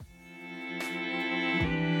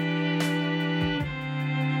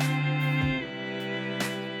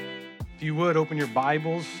would, open your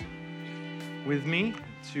Bibles with me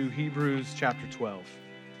to Hebrews chapter 12.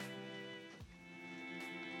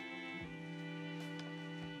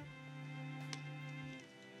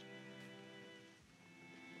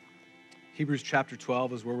 Hebrews chapter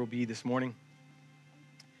 12 is where we'll be this morning.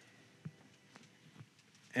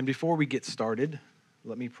 And before we get started,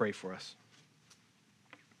 let me pray for us.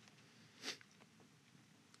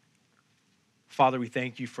 Father, we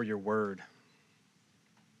thank you for your word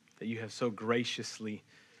that you have so graciously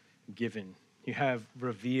given. You have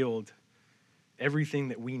revealed everything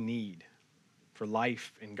that we need for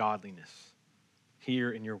life and godliness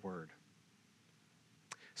here in your word.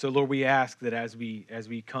 So, Lord, we ask that as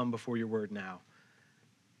we come before your word now,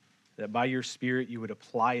 that by your Spirit you would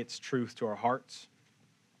apply its truth to our hearts,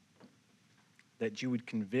 that you would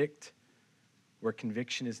convict where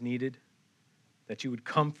conviction is needed, that you would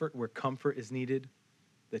comfort where comfort is needed,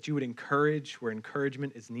 that you would encourage where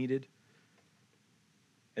encouragement is needed,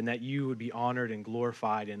 and that you would be honored and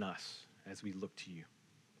glorified in us as we look to you.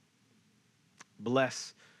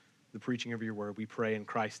 Bless the preaching of your word, we pray in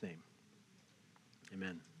Christ's name.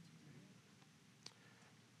 Amen.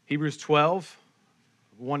 Hebrews 12,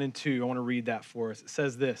 1 and 2, I want to read that for us. It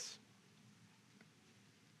says this: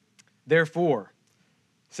 Therefore,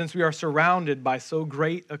 since we are surrounded by so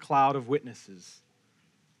great a cloud of witnesses,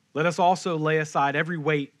 let us also lay aside every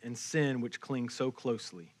weight and sin which clings so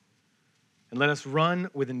closely, and let us run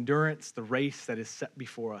with endurance the race that is set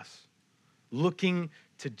before us, looking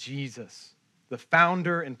to Jesus, the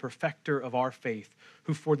founder and perfecter of our faith,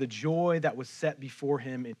 who for the joy that was set before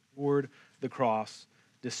him endured the cross,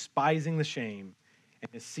 despising the shame, and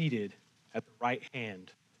is seated at the right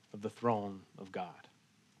hand of the throne of God.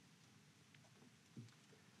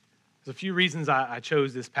 There's a few reasons I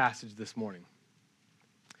chose this passage this morning.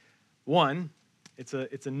 One, it's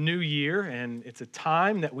a new year, and it's a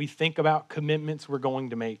time that we think about commitments we're going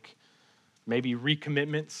to make, maybe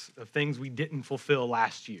recommitments of things we didn't fulfill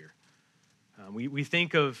last year. We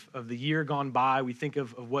think of the year gone by, we think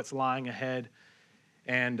of what's lying ahead,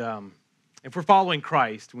 and if we're following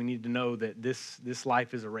Christ, we need to know that this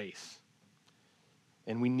life is a race,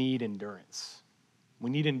 and we need endurance. We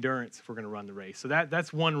need endurance if we're going to run the race. So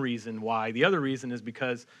that's one reason why. The other reason is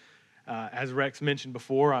because, as Rex mentioned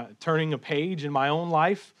before, turning a page in my own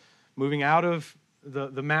life, moving out of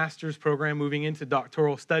the master's program, moving into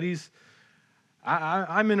doctoral studies,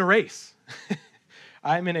 I'm in a race.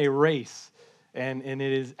 I'm in a race, and it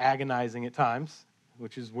is agonizing at times,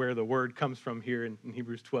 which is where the word comes from here in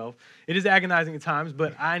Hebrews 12. It is agonizing at times,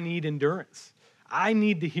 but I need endurance. I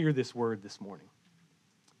need to hear this word this morning.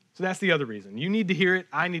 So that's the other reason. You need to hear it.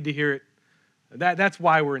 I need to hear it. That's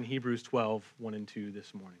why we're in Hebrews 12, 1 and 2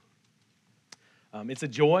 this morning. It's a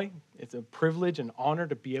joy. It's a privilege and honor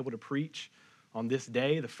to be able to preach on this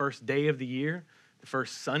day, the first day of the year, the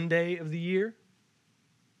first Sunday of the year.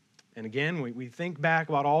 And again, we think back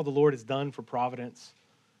about all the Lord has done for Providence.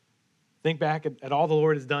 Think back at all the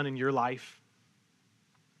Lord has done in your life.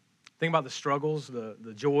 Think about the struggles,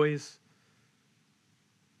 the joys.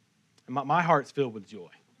 And my heart's filled with joy.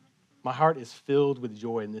 My heart is filled with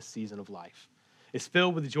joy in this season of life. It's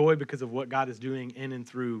filled with joy because of what God is doing in and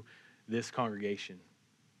through this congregation.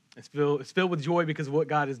 It's filled with joy because of what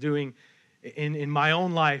God is doing in my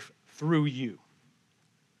own life through you.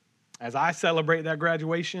 As I celebrate that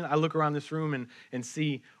graduation, I look around this room and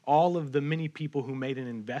see all of the many people who made an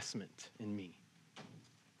investment in me.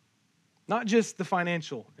 Not just the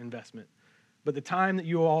financial investment, but the time that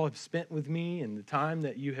you all have spent with me and the times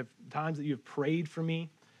that you have prayed for me.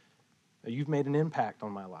 You've made an impact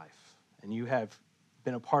on my life, and you have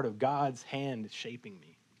been a part of God's hand shaping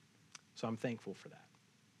me. So I'm thankful for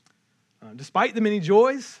that. Despite the many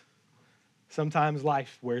joys, sometimes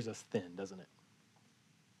life wears us thin, doesn't it?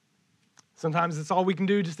 Sometimes it's all we can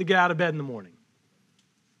do just to get out of bed in the morning.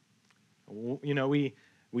 You know, we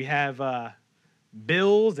have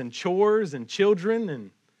bills and chores and children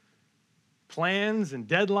and plans and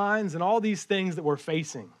deadlines and all these things that we're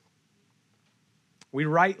facing. We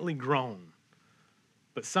rightly groan,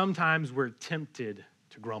 but sometimes we're tempted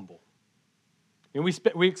to grumble. And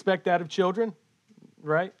we expect that of children,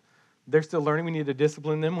 right? They're still learning. We need to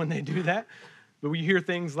discipline them when they do that. But we hear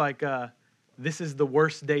things like, this is the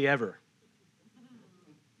worst day ever.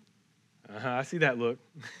 I see that look.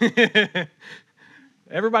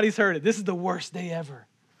 Everybody's heard it. This is the worst day ever.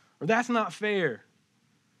 Or that's not fair.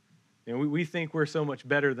 You know, we think we're so much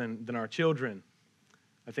better than our children.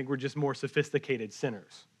 I think we're just more sophisticated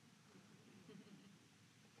sinners.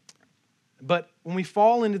 But when we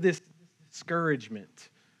fall into this discouragement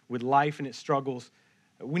with life and its struggles,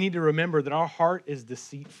 we need to remember that our heart is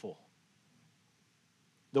deceitful.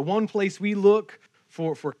 The one place we look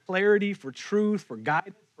for clarity, for truth, for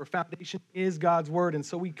guidance, for foundation is God's word. And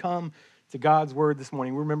so we come to God's word this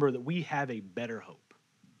morning. Remember that we have a better hope.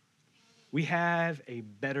 We have a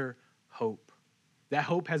better hope. That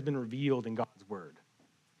hope has been revealed in God's word.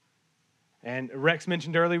 And Rex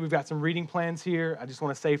mentioned earlier, we've got some reading plans here. I just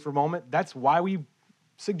want to say for a moment, that's why we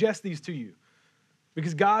suggest these to you.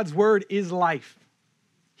 Because God's word is life.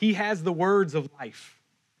 He has the words of life.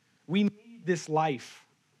 We need this life.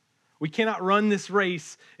 We cannot run this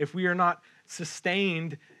race if we are not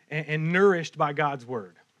sustained and nourished by God's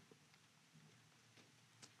word.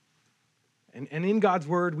 And in God's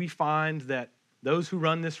word, we find that those who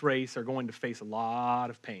run this race are going to face a lot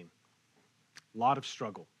of pain, a lot of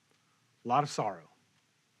struggle, a lot of sorrow.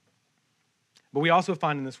 But we also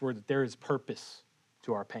find in this word that there is purpose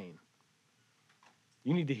to our pain.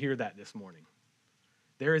 You need to hear that this morning.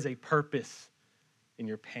 There is a purpose in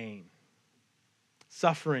your pain.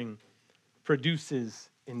 Suffering produces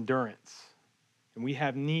endurance, and we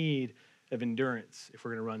have need of endurance if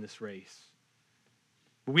we're going to run this race.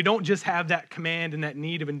 But we don't just have that command and that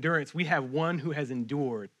need of endurance. We have one who has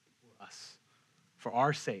endured for us, for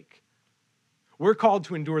our sake. We're called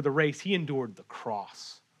to endure the race. He endured the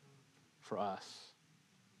cross for us.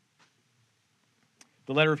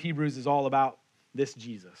 The letter of Hebrews is all about this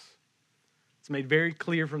Jesus. It's made very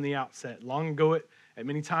clear from the outset. Long ago, at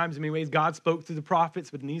many times, in many ways, God spoke through the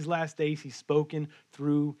prophets, but in these last days, he's spoken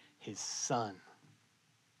through his Son.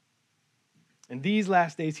 In these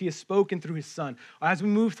last days, he has spoken through his Son. As we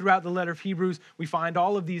move throughout the letter of Hebrews, we find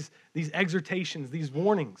all of these exhortations, these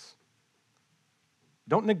warnings.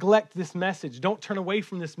 Don't neglect this message. Don't turn away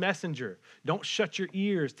from this messenger. Don't shut your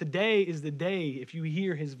ears. Today is the day, if you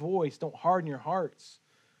hear his voice, don't harden your hearts.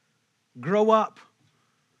 Grow up.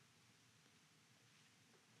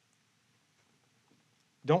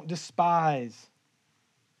 Don't despise.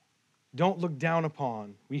 Don't look down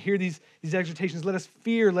upon. We hear these exhortations. Let us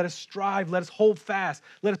fear. Let us strive. Let us hold fast.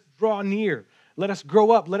 Let us draw near. Let us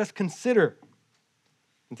grow up. Let us consider.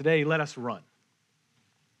 And today, let us run.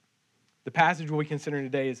 The passage we'll be considering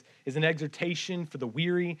today is an exhortation for the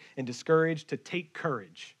weary and discouraged to take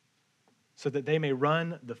courage so that they may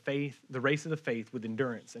run the race of the faith with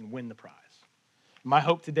endurance and win the prize. My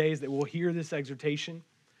hope today is that we'll hear this exhortation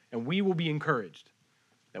and we will be encouraged.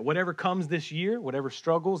 That whatever comes this year, whatever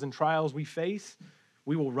struggles and trials we face,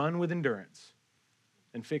 we will run with endurance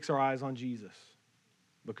and fix our eyes on Jesus.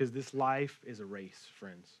 Because this life is a race,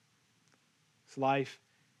 friends. This life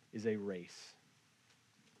is a race.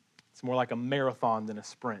 It's more like a marathon than a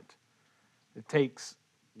sprint. It takes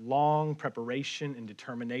long preparation and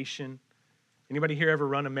determination. Anybody here ever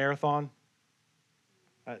run a marathon?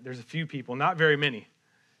 There's a few people, not very many.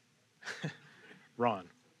 Ron,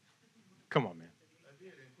 come on, man.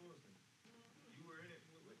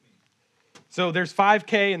 So there's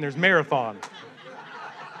 5K and there's marathon.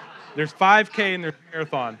 There's 5K and there's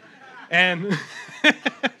marathon. And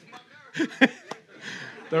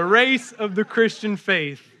the race of the Christian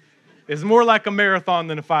faith is more like a marathon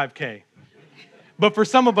than a 5K. But for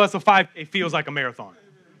some of us, a 5K feels like a marathon,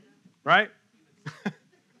 right?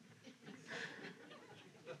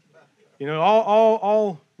 You know,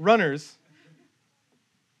 all runners,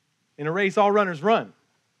 in a race, all runners run.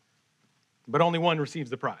 But only one receives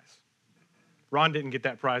the prize. Ron didn't get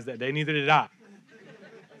that prize that day, neither did I.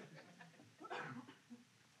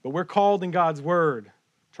 But we're called in God's word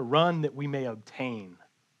to run that we may obtain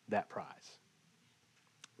that prize.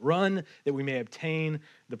 Run that we may obtain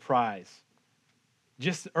the prize.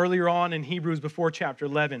 Just earlier on in Hebrews, before chapter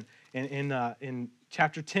 11, in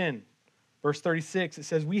chapter 10, verse 36, it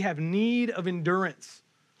says, we have need of endurance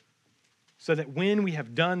so that when we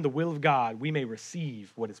have done the will of God, we may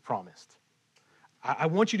receive what is promised. I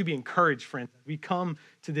want you to be encouraged, friends. We come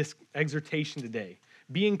to this exhortation today.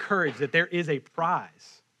 Be encouraged that there is a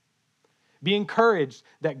prize. Be encouraged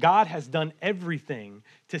that God has done everything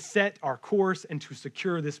to set our course and to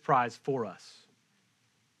secure this prize for us.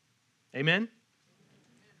 Amen?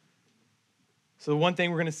 So the one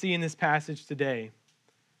thing we're going to see in this passage today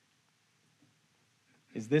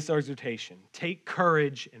is this exhortation. Take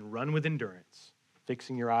courage and run with endurance,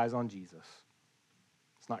 fixing your eyes on Jesus.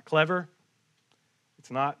 It's not clever. It's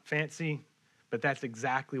not fancy, but that's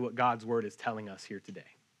exactly what God's word is telling us here today.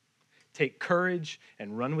 Take courage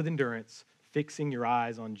and run with endurance, fixing your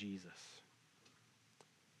eyes on Jesus.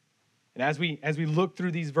 And as we look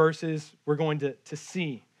through these verses, we're going to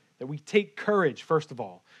see that we take courage, first of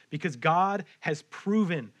all, because God has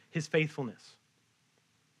proven his faithfulness.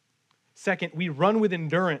 Second, we run with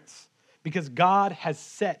endurance because God has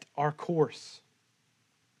set our course.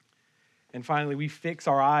 And finally, we fix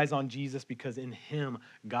our eyes on Jesus because in him,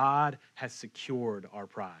 God has secured our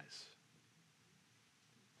prize.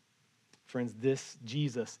 Friends, this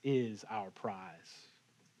Jesus is our prize.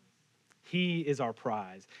 He is our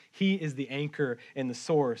prize. He is the anchor and the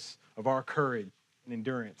source of our courage and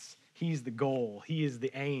endurance. He's the goal. He is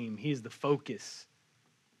the aim. He is the focus.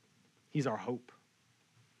 He's our hope.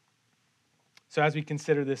 So as we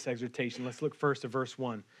consider this exhortation, let's look first at verse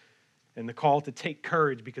 1 and the call to take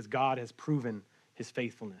courage because God has proven his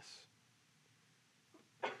faithfulness.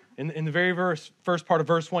 In the very first part of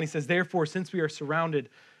verse 1, he says, therefore, since we are surrounded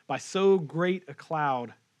by so great a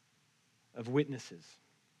cloud of witnesses.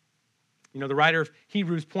 You know, the writer of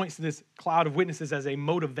Hebrews points to this cloud of witnesses as a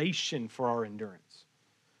motivation for our endurance.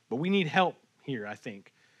 But we need help here, I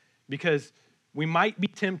think, because we might be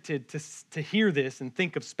tempted to hear this and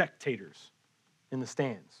think of spectators in the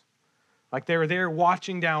stands. Like they're there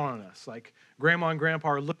watching down on us, like grandma and grandpa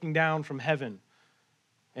are looking down from heaven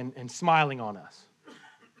and smiling on us.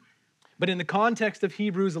 But in the context of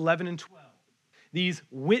Hebrews 11 and 12, these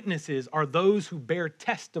witnesses are those who bear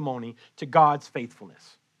testimony to God's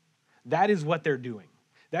faithfulness. That is what they're doing.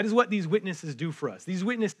 That is what these witnesses do for us. These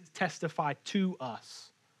witnesses testify to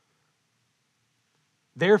us.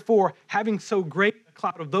 Therefore, having so great a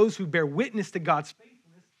cloud of those who bear witness to God's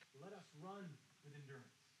faithfulness, let us run with endurance.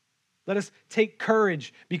 Let us take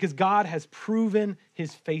courage because God has proven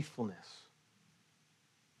his faithfulness.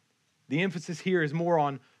 The emphasis here is more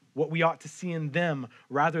on what we ought to see in them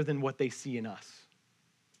rather than what they see in us.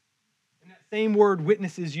 And that same word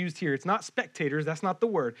witnesses used here, it's not spectators, that's not the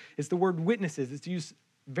word. It's the word witnesses. It's used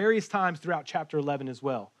various times throughout chapter 11 as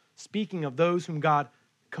well, speaking of those whom God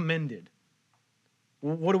commended.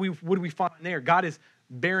 What do we find there? God is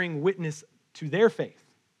bearing witness to their faith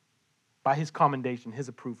by his commendation, his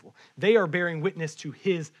approval. They are bearing witness to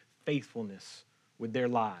his faithfulness with their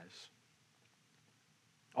lives.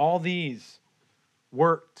 All these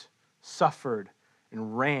worked, suffered,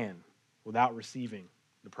 and ran without receiving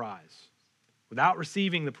the prize, without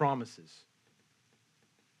receiving the promises.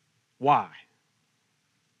 Why?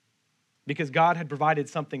 Because God had provided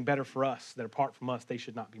something better for us, that apart from us, they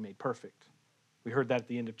should not be made perfect. We heard that at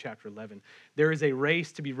the end of chapter 11. There is a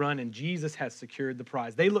race to be run, and Jesus has secured the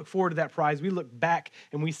prize. They look forward to that prize. We look back,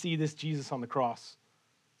 and we see this Jesus on the cross.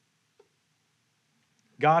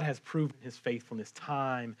 God has proven his faithfulness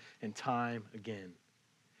time and time again.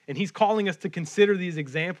 And he's calling us to consider these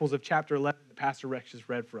examples of chapter 11 that Pastor Rex just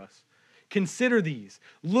read for us. Consider these.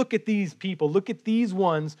 Look at these people. Look at these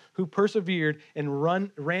ones who persevered and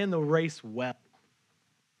ran the race well.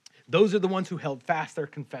 Those are the ones who held fast their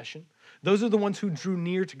confession. Those are the ones who drew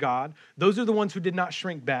near to God. Those are the ones who did not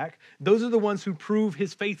shrink back. Those are the ones who prove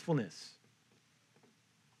his faithfulness.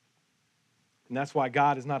 And that's why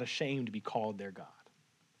God is not ashamed to be called their God.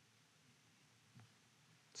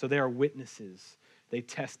 So they are witnesses. They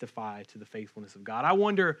testify to the faithfulness of God. I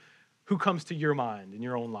wonder who comes to your mind in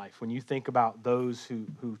your own life when you think about those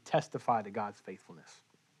who testify to God's faithfulness.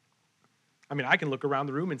 I mean, I can look around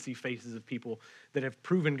the room and see faces of people that have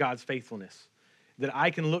proven God's faithfulness, that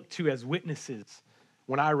I can look to as witnesses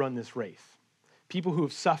when I run this race. People who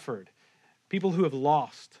have suffered, people who have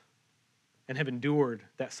lost and have endured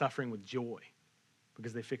that suffering with joy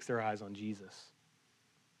because they fix their eyes on Jesus.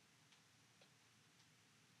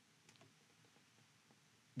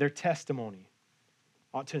 Their testimony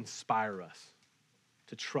ought to inspire us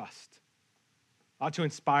to trust, ought to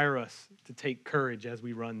inspire us to take courage as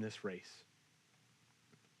we run this race.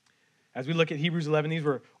 As we look at Hebrews 11, these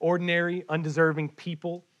were ordinary, undeserving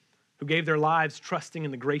people who gave their lives trusting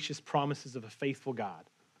in the gracious promises of a faithful God,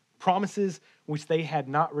 promises which they had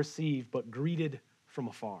not received but greeted from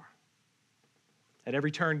afar. At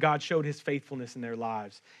every turn, God showed his faithfulness in their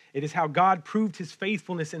lives. It is how God proved his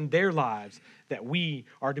faithfulness in their lives that we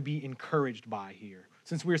are to be encouraged by here.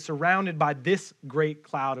 Since we are surrounded by this great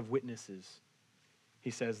cloud of witnesses,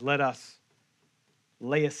 he says, let us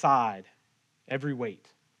lay aside every weight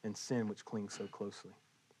and sin which clings so closely.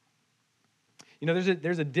 You know,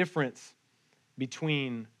 there's a difference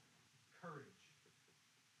between courage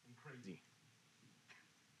and crazy,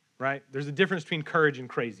 right? There's a difference between courage and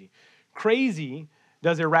crazy. Crazy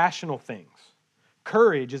does irrational things.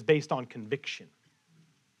 Courage is based on conviction.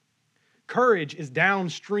 Courage is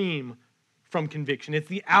downstream from conviction. It's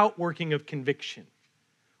the outworking of conviction.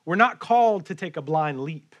 We're not called to take a blind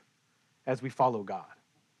leap as we follow God.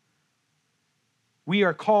 We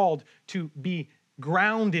are called to be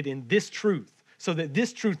grounded in this truth so that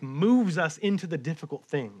this truth moves us into the difficult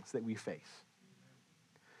things that we face.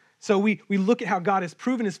 So we look at how God has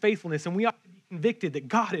proven his faithfulness, and we ought to be convicted that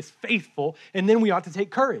God is faithful, and then we ought to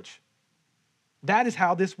take courage. That is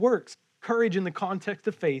how this works. Courage in the context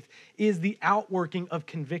of faith is the outworking of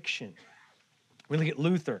conviction. We look at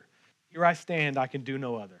Luther. Here I stand, I can do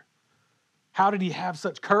no other. How did he have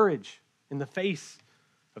such courage in the face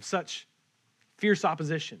of such fierce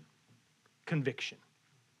opposition? Conviction.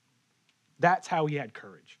 That's how he had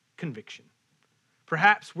courage, conviction.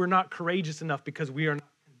 Perhaps we're not courageous enough because we are not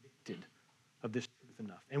convicted of this truth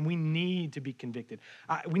enough. And we need to be convicted.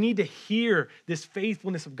 We need to hear this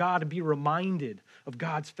faithfulness of God and be reminded of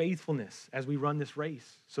God's faithfulness as we run this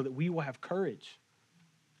race so that we will have courage.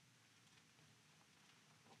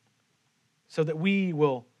 So that we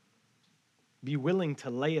will be willing to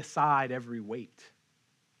lay aside every weight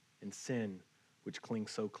and sin which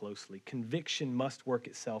clings so closely. Conviction must work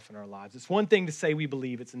itself in our lives. It's one thing to say we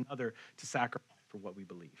believe, it's another to sacrifice for what we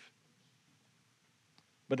believe.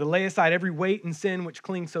 But to lay aside every weight and sin which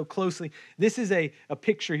clings so closely, this is a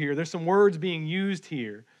picture here. There's some words being used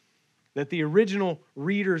here that the original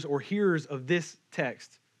readers or hearers of this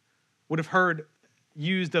text would have heard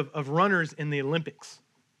used of runners in the Olympics,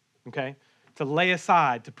 okay? To lay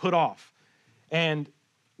aside, to put off. And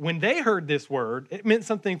when they heard this word, it meant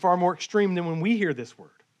something far more extreme than when we hear this word.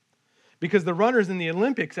 Because the runners in the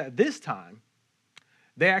Olympics at this time,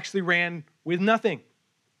 they actually ran with nothing.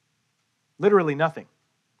 Literally nothing.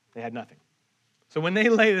 They had nothing. So when they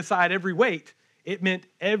laid aside every weight, it meant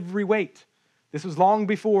every weight. This was long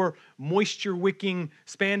before moisture-wicking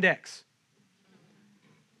spandex.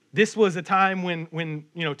 This was a time when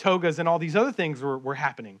togas and all these other things were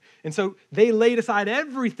happening. And so they laid aside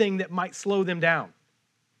everything that might slow them down.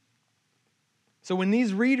 So when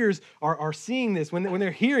these readers are seeing this, when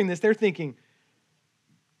they're hearing this, they're thinking,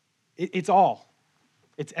 it's all.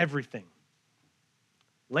 It's everything.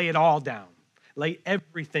 Lay it all down. Lay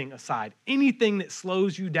everything aside. Anything that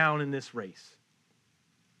slows you down in this race.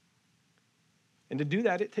 And to do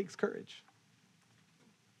that, it takes courage.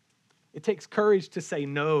 It takes courage to say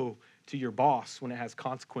no to your boss when it has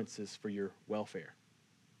consequences for your welfare.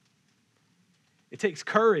 It takes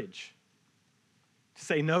courage to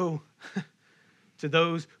say no to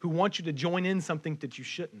those who want you to join in something that you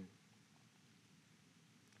shouldn't.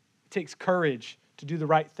 It takes courage to do the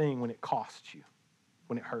right thing when it costs you,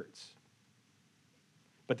 when it hurts.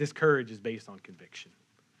 But this courage is based on conviction.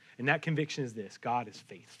 And that conviction is this: God is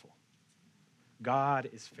faithful. God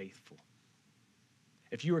is faithful.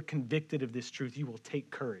 If you are convicted of this truth, you will take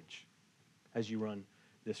courage as you run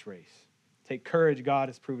this race. Take courage. God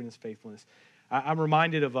has proven his faithfulness. I'm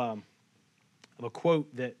reminded of a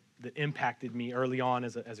quote that impacted me early on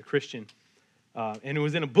as a Christian. And it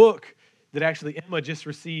was in a book that actually Emma just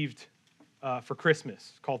received for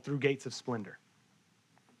Christmas called Through Gates of Splendor.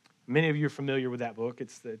 Many of you are familiar with that book.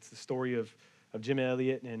 It's the story of Jim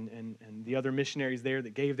Elliot and the other missionaries there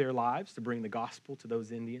that gave their lives to bring the gospel to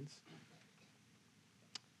those Indians.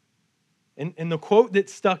 And the quote that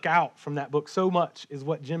stuck out from that book so much is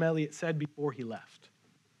what Jim Elliot said before he left.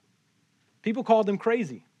 People called him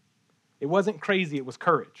crazy. It wasn't crazy, it was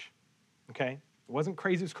courage. Okay? It wasn't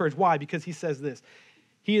crazy, it was courage. Why? Because he says this: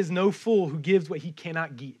 he is no fool who gives what he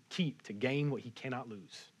cannot keep to gain what he cannot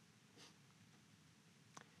lose.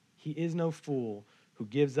 He is no fool who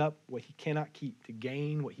gives up what he cannot keep to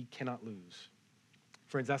gain what he cannot lose.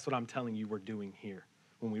 Friends, that's what I'm telling you we're doing here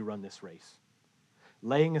when we run this race.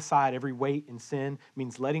 Laying aside every weight and sin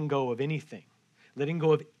means letting go of anything. Letting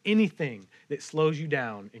go of anything that slows you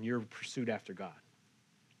down in your pursuit after God.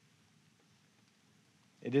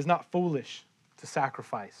 It is not foolish to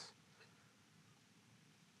sacrifice.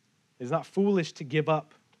 It is not foolish to give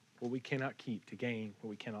up what we cannot keep to gain what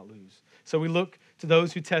we cannot lose. So we look to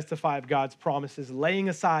those who testify of God's promises, laying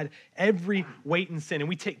aside every weight and sin, and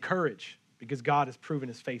we take courage because God has proven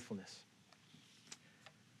his faithfulness.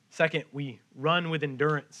 Second, we run with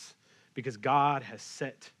endurance because God has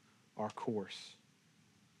set our course.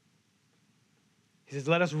 He says,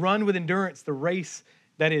 let us run with endurance the race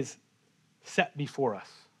that is set before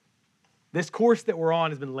us. This course that we're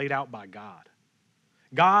on has been laid out by God.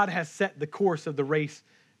 God has set the course of the race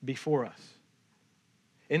before us.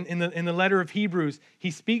 In the letter of Hebrews,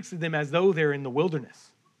 he speaks to them as though they're in the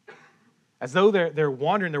wilderness. As though they're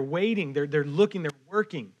wandering, they're waiting, they're looking, they're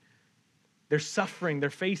working. They're suffering, they're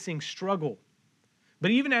facing struggle.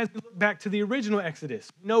 But even as we look back to the original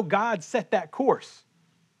Exodus, we know God set that course.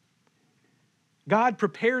 God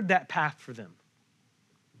prepared that path for them.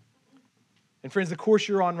 And friends, the course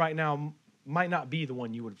you're on right now might not be the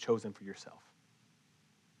one you would have chosen for yourself.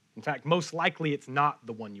 In fact, most likely it's not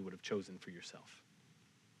the one you would have chosen for yourself.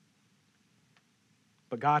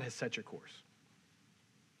 But God has set your course.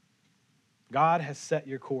 God has set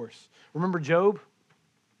your course. Remember Job?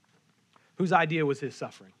 Whose idea was his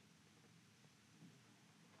suffering?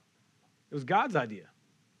 It was God's idea.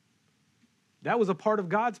 That was a part of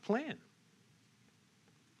God's plan.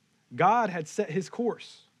 God had set his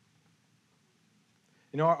course.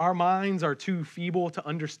 You know, our minds are too feeble to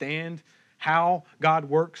understand how God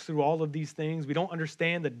works through all of these things. We don't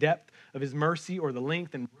understand the depth of his mercy or the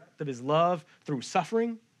length and breadth of his love through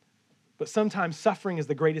suffering. But sometimes suffering is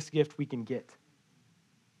the greatest gift we can get.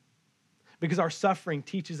 Because our suffering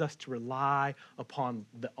teaches us to rely upon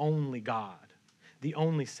the only God, the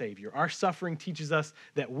only Savior. Our suffering teaches us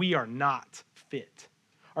that we are not fit.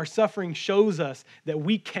 Our suffering shows us that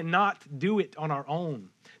we cannot do it on our own,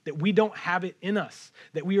 that we don't have it in us,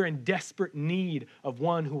 that we are in desperate need of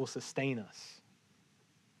one who will sustain us.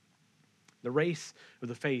 The race of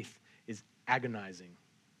the faith is agonizing.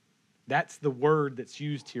 That's the word that's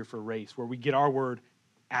used here for race, where we get our word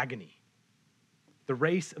agony. The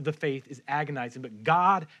race of the faith is agonizing, but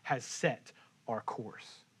God has set our course.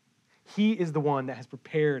 He is the one that has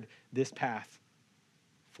prepared this path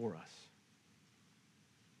for us.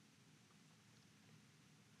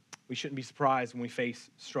 We shouldn't be surprised when we face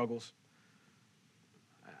struggles.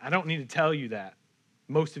 I don't need to tell you that.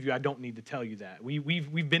 Most of you, I don't need to tell you that.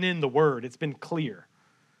 We've been in the Word. It's been clear.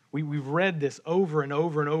 We've read this over and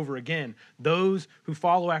over and over again. Those who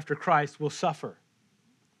follow after Christ will suffer.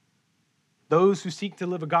 Those who seek to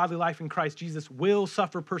live a godly life in Christ Jesus will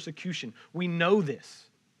suffer persecution. We know this.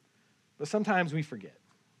 But sometimes we forget.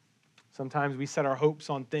 Sometimes we set our hopes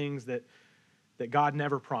on things that God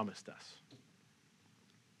never promised us.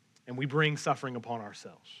 And we bring suffering upon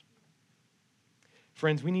ourselves.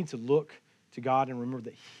 Friends, we need to look to God and remember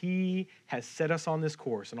that he has set us on this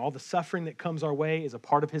course, and all the suffering that comes our way is a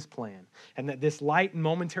part of his plan, and that this light and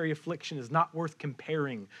momentary affliction is not worth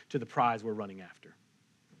comparing to the prize we're running after.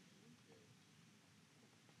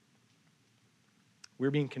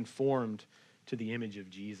 We're being conformed to the image of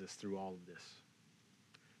Jesus through all of this.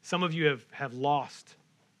 Some of you have lost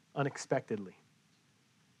unexpectedly.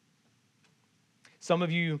 Some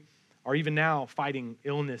of you are even now fighting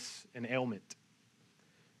illness and ailment.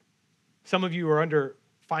 Some of you are under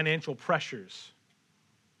financial pressures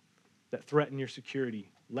that threaten your security,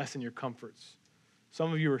 lessen your comforts.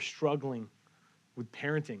 Some of you are struggling with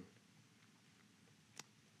parenting.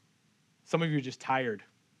 Some of you are just tired,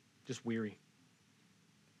 just weary.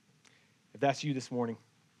 If that's you this morning,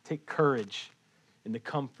 take courage in the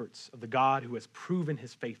comforts of the God who has proven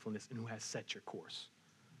his faithfulness and who has set your course.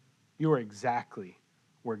 You are exactly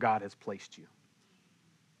where God has placed you.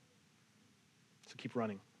 So keep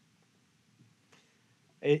running.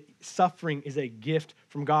 Suffering is a gift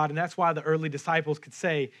from God, and that's why the early disciples could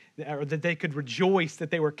say, or that they could rejoice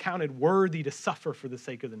that they were counted worthy to suffer for the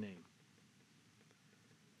sake of the name.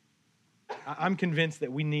 I'm convinced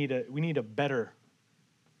that we need a better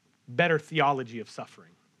theology of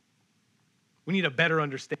suffering. We need a better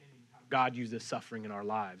understanding of how God uses suffering in our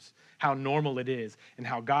lives, how normal it is, and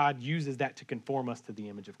how God uses that to conform us to the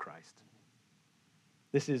image of Christ.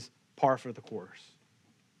 This is par for the course.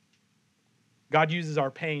 God uses our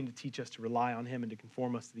pain to teach us to rely on him and to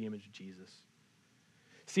conform us to the image of Jesus.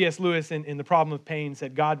 C.S. Lewis, in The Problem of Pain,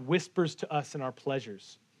 said, God whispers to us in our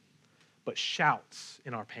pleasures, but shouts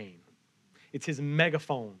in our pain. It's his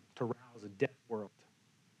megaphone to rouse a deaf world.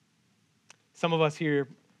 Some of us here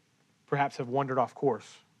perhaps have wandered off course,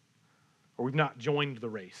 or we've not joined the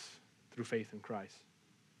race through faith in Christ.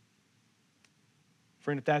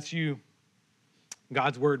 Friend, if that's you,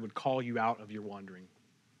 God's word would call you out of your wandering.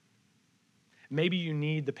 Maybe you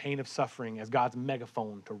need the pain of suffering as God's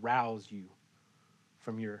megaphone to rouse you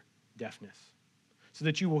from your deafness, so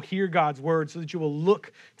that you will hear God's word, so that you will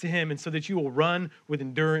look to him, and so that you will run with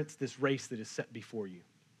endurance this race that is set before you,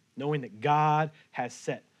 knowing that God has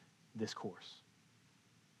set this course.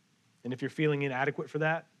 And if you're feeling inadequate for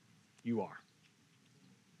that, you are.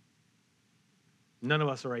 None of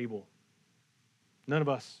us are able. None of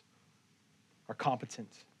us are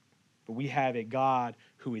competent. But we have a God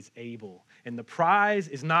who is able. And the prize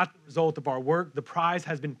is not the result of our work. The prize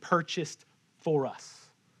has been purchased for us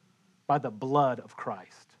by the blood of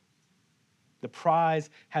Christ. The prize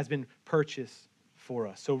has been purchased for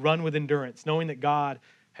us. So run with endurance, knowing that God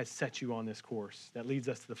has set you on this course. That leads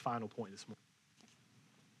us to the final point this morning.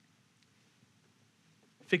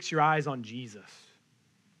 Fix your eyes on Jesus,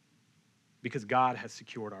 because God has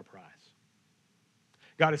secured our prize.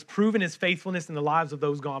 God has proven his faithfulness in the lives of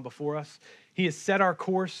those gone before us. He has set our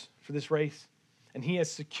course for this race, and he has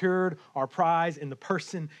secured our prize in the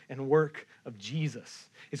person and work of Jesus.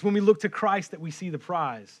 It's when we look to Christ that we see the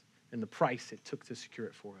prize and the price it took to secure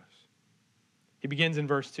it for us. He begins in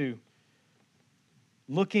verse 2,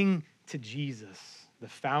 looking to Jesus, the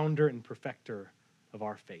founder and perfecter of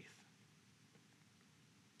our faith.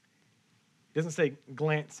 He doesn't say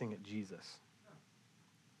glancing at Jesus.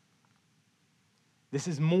 This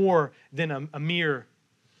is more than a mere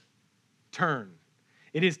turn.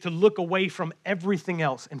 It is to look away from everything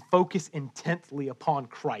else and focus intently upon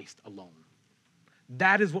Christ alone.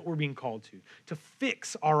 That is what we're being called to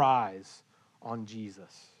fix our eyes on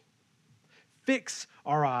Jesus. Fix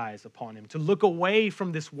our eyes upon him, to look away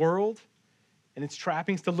from this world and its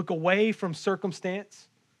trappings, to look away from circumstance,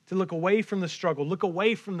 to look away from the struggle, look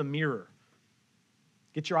away from the mirror.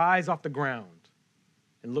 Get your eyes off the ground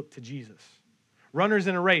and look to Jesus. Runners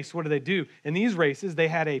in a race, what do? In these races, they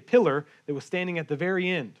had a pillar that was standing at the very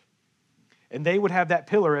end. And they would have that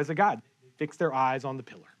pillar as a guide. They fix their eyes on the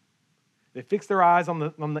pillar. They fix their eyes on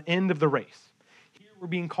the end of the race. Here we're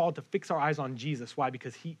being called to fix our eyes on Jesus. Why?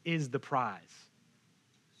 Because he is the prize.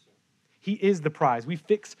 He is the prize. We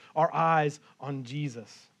fix our eyes on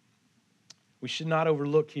Jesus. We should not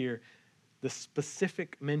overlook here the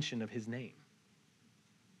specific mention of his name.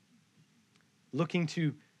 Looking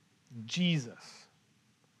to Jesus.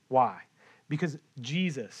 Why? Because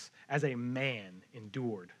Jesus, as a man,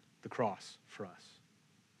 endured the cross for us.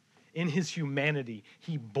 In his humanity,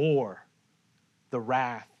 he bore the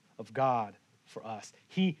wrath of God for us.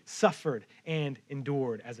 He suffered and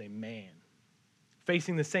endured as a man,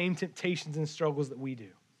 facing the same temptations and struggles that we do.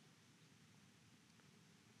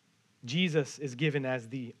 Jesus is given as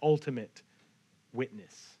the ultimate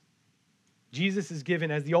witness. Jesus is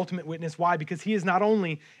given as the ultimate witness. Why? Because he is not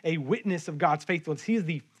only a witness of God's faithfulness, he is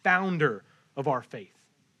the founder of our faith.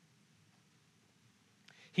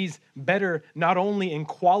 He's better not only in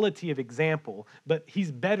quality of example, but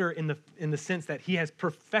he's better in the sense that he has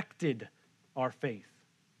perfected our faith.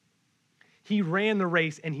 He ran the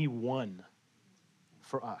race and he won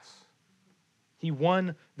for us. He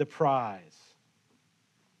won the prize.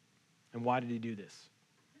 And why did he do this?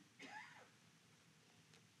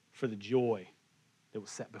 For the joy that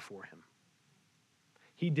was set before him.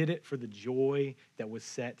 He did it for the joy that was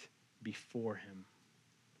set before him.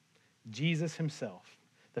 Jesus himself,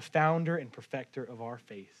 the founder and perfecter of our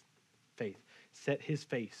faith, set his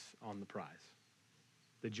face on the prize,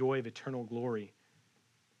 the joy of eternal glory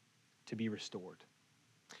to be restored.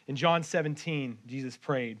 In John 17, Jesus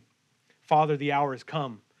prayed, Father, the hour has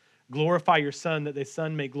come. Glorify your Son, that the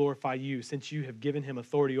Son may glorify you, since you have given him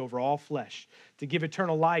authority over all flesh, to give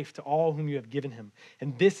eternal life to all whom you have given him.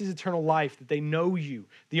 And this is eternal life, that they know you,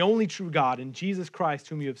 the only true God, and Jesus Christ,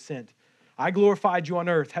 whom you have sent. I glorified you on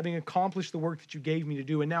earth, having accomplished the work that you gave me to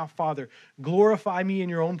do. And now, Father, glorify me in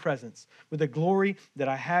your own presence, with the glory that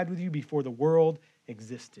I had with you before the world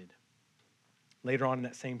existed. Later on in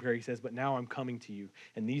that same prayer, he says, but now I'm coming to you,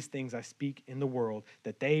 and these things I speak in the world,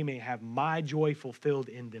 that they may have my joy fulfilled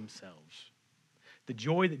in themselves. The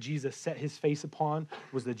joy that Jesus set his face upon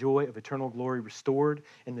was the joy of eternal glory restored,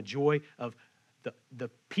 and the joy of the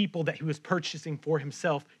people that he was purchasing for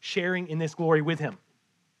himself, sharing in this glory with him.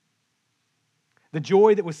 The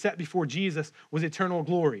joy that was set before Jesus was eternal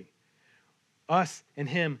glory. Us and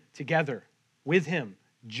him together, with him,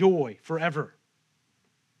 joy forever.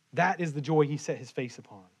 That is the joy he set his face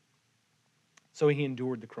upon. So he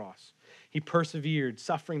endured the cross. He persevered,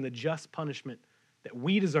 suffering the just punishment that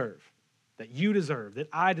we deserve, that you deserve, that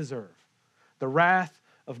I deserve, the wrath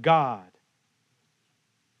of God.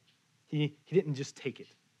 He didn't just take it.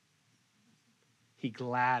 He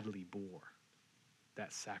gladly bore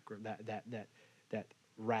that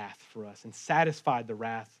wrath for us and satisfied the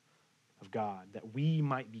wrath of God, that we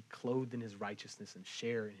might be clothed in his righteousness and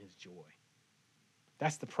share in his joy.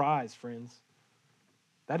 That's the prize, friends.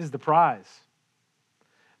 That is the prize.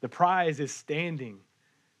 The prize is standing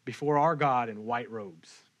before our God in white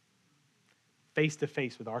robes, face to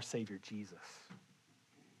face with our Savior, Jesus.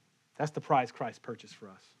 That's the prize Christ purchased for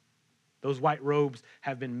us. Those white robes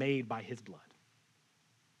have been made by his blood,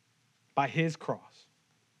 by his cross.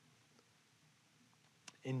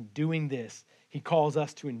 In doing this, he calls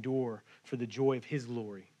us to endure for the joy of his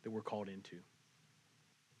glory that we're called into.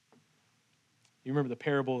 You remember the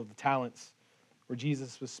parable of the talents where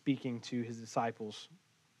Jesus was speaking to his disciples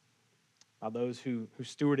about those who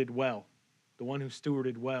stewarded well. The one who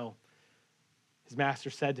stewarded well, his master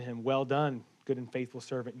said to him, well done, good and faithful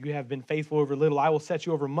servant. You have been faithful over little. I will set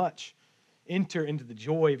you over much. Enter into the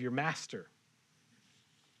joy of your master.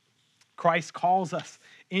 Christ calls us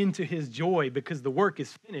into his joy because the work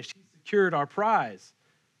is finished. He secured our prize.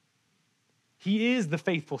 He is the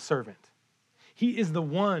faithful servant. He is the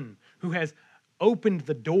one who has opened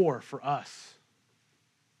the door for us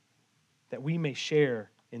that we may share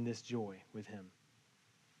in this joy with him.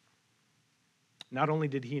 Not only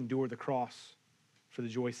did he endure the cross for the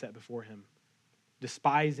joy set before him,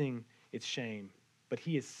 despising its shame, but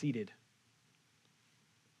he is seated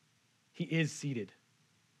He is seated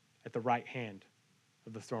at the right hand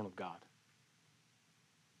of the throne of God.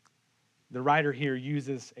 The writer here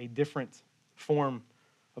uses a different form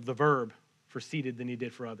of the verb for seated than he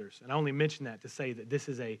did for others. And I only mention that to say that this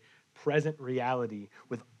is a present reality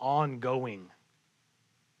with ongoing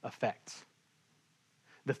effects.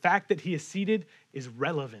 The fact that he is seated is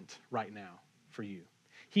relevant right now for you.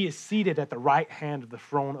 He is seated at the right hand of the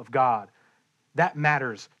throne of God. That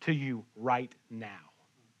matters to you right now.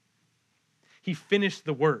 He finished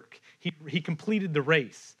the work. He completed the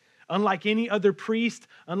race. Unlike any other priest,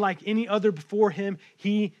 unlike any other before him,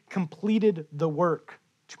 he completed the work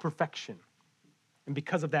to perfection. And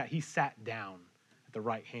because of that, he sat down at the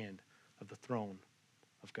right hand of the throne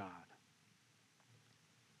of God.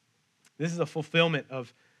 This is a fulfillment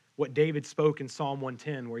of what David spoke in Psalm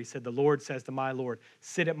 110, where he said, "The Lord says to my Lord,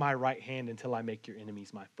 sit at my right hand until I make your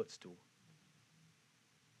enemies my footstool."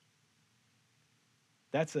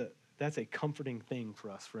 That's a comforting thing for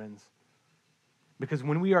us, friends. Because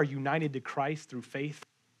when we are united to Christ through faith,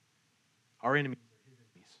 our enemies are his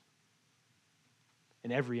enemies.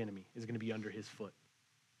 And every enemy is going to be under his foot.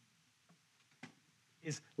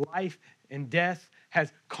 His life and death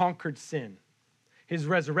has conquered sin. His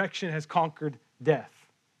resurrection has conquered death.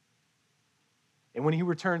 And when he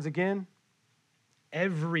returns again,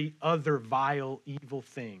 every other vile, evil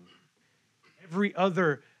thing, every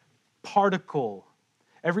other particle,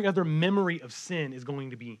 every other memory of sin is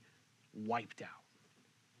going to be wiped out.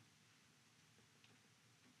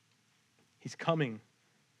 He's coming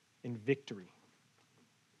in victory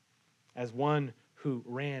as one who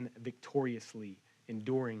ran victoriously,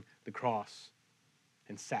 enduring the cross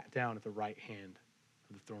and sat down at the right hand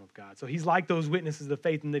of the throne of God. So he's like those witnesses of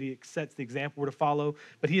faith in that he sets the example we're to follow,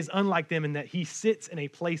 but he is unlike them in that he sits in a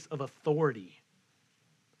place of authority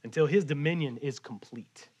until his dominion is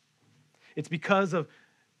complete. It's because of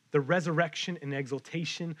the resurrection and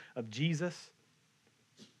exaltation of Jesus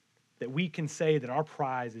that we can say that our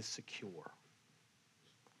prize is secure.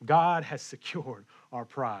 God has secured our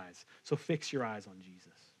prize. So fix your eyes on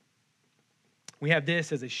Jesus. We have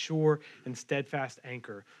this as a sure and steadfast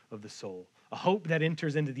anchor of the soul, a hope that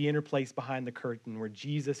enters into the inner place behind the curtain where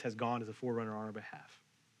Jesus has gone as a forerunner on our behalf.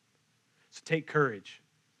 So take courage.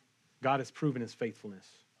 God has proven his faithfulness.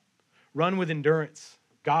 Run with endurance.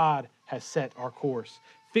 God has set our course.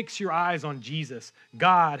 Fix your eyes on Jesus.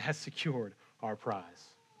 God has secured our prize.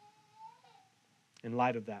 In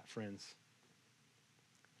light of that, friends,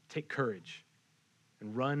 take courage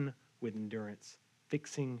and run with endurance,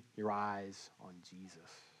 fixing your eyes on Jesus.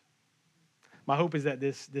 My hope is that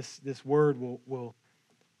this word will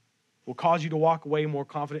cause you to walk away more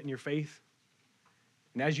confident in your faith.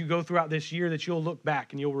 And as you go throughout this year, that you'll look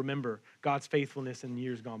back and you'll remember God's faithfulness in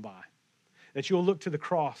years gone by. That you'll look to the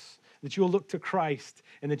cross, that you'll look to Christ,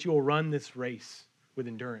 and that you'll run this race with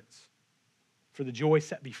endurance for the joy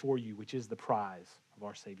set before you, which is the prize of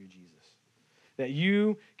our Savior Jesus. That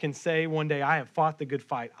you can say one day, I have fought the good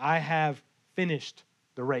fight. I have finished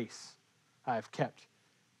the race. I have kept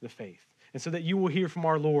the faith. And so that you will hear from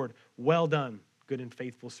our Lord, well done, good and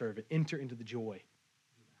faithful servant. Enter into the joy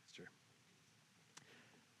of your master.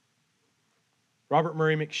 Robert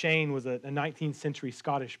Murray McShane was a 19th century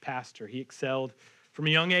Scottish pastor. He excelled from a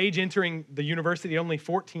young age, entering the university only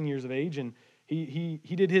 14 years of age, and he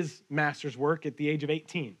did his master's work at the age of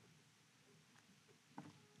 18.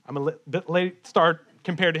 I'm a bit late start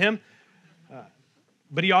compared to him,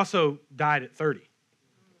 but he also died at 30.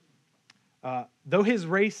 Though his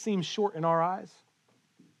race seems short in our eyes,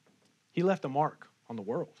 he left a mark on the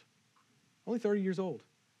world. Only 30 years old.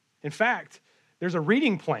 In fact, there's a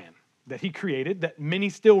reading plan that he created that many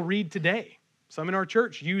still read today. Some in our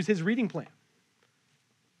church use his reading plan.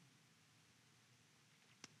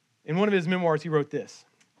 In one of his memoirs, he wrote this: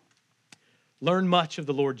 "Learn much of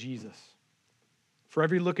the Lord Jesus. For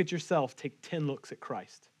every look at yourself, take 10 looks at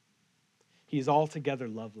Christ. He is altogether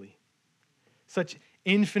lovely. Such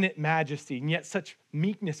infinite majesty, and yet such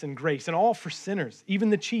meekness and grace, and all for sinners, even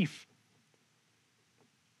the chief.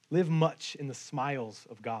 Live much in the smiles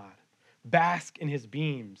of God. Bask in his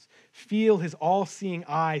beams. Feel his all-seeing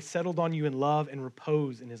eye settled on you in love, and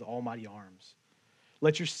repose in his almighty arms.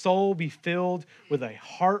 Let your soul be filled with a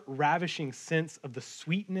heart-ravishing sense of the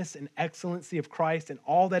sweetness and excellency of Christ and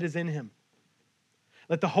all that is in him.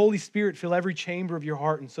 Let the Holy Spirit fill every chamber of your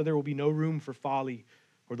heart, and so there will be no room for folly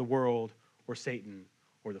or the world or Satan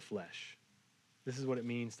or the flesh." This is what it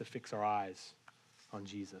means to fix our eyes on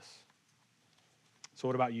Jesus. So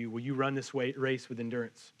what about you? Will you run this race with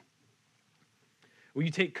endurance? Will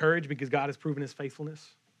you take courage because God has proven his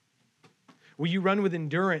faithfulness? Will you run with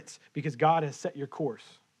endurance because God has set your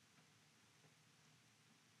course?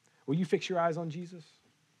 Will you fix your eyes on Jesus?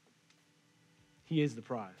 He is the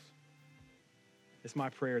prize. It's my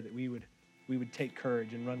prayer that we would take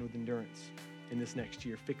courage and run with endurance in this next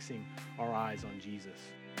year, fixing our eyes on Jesus.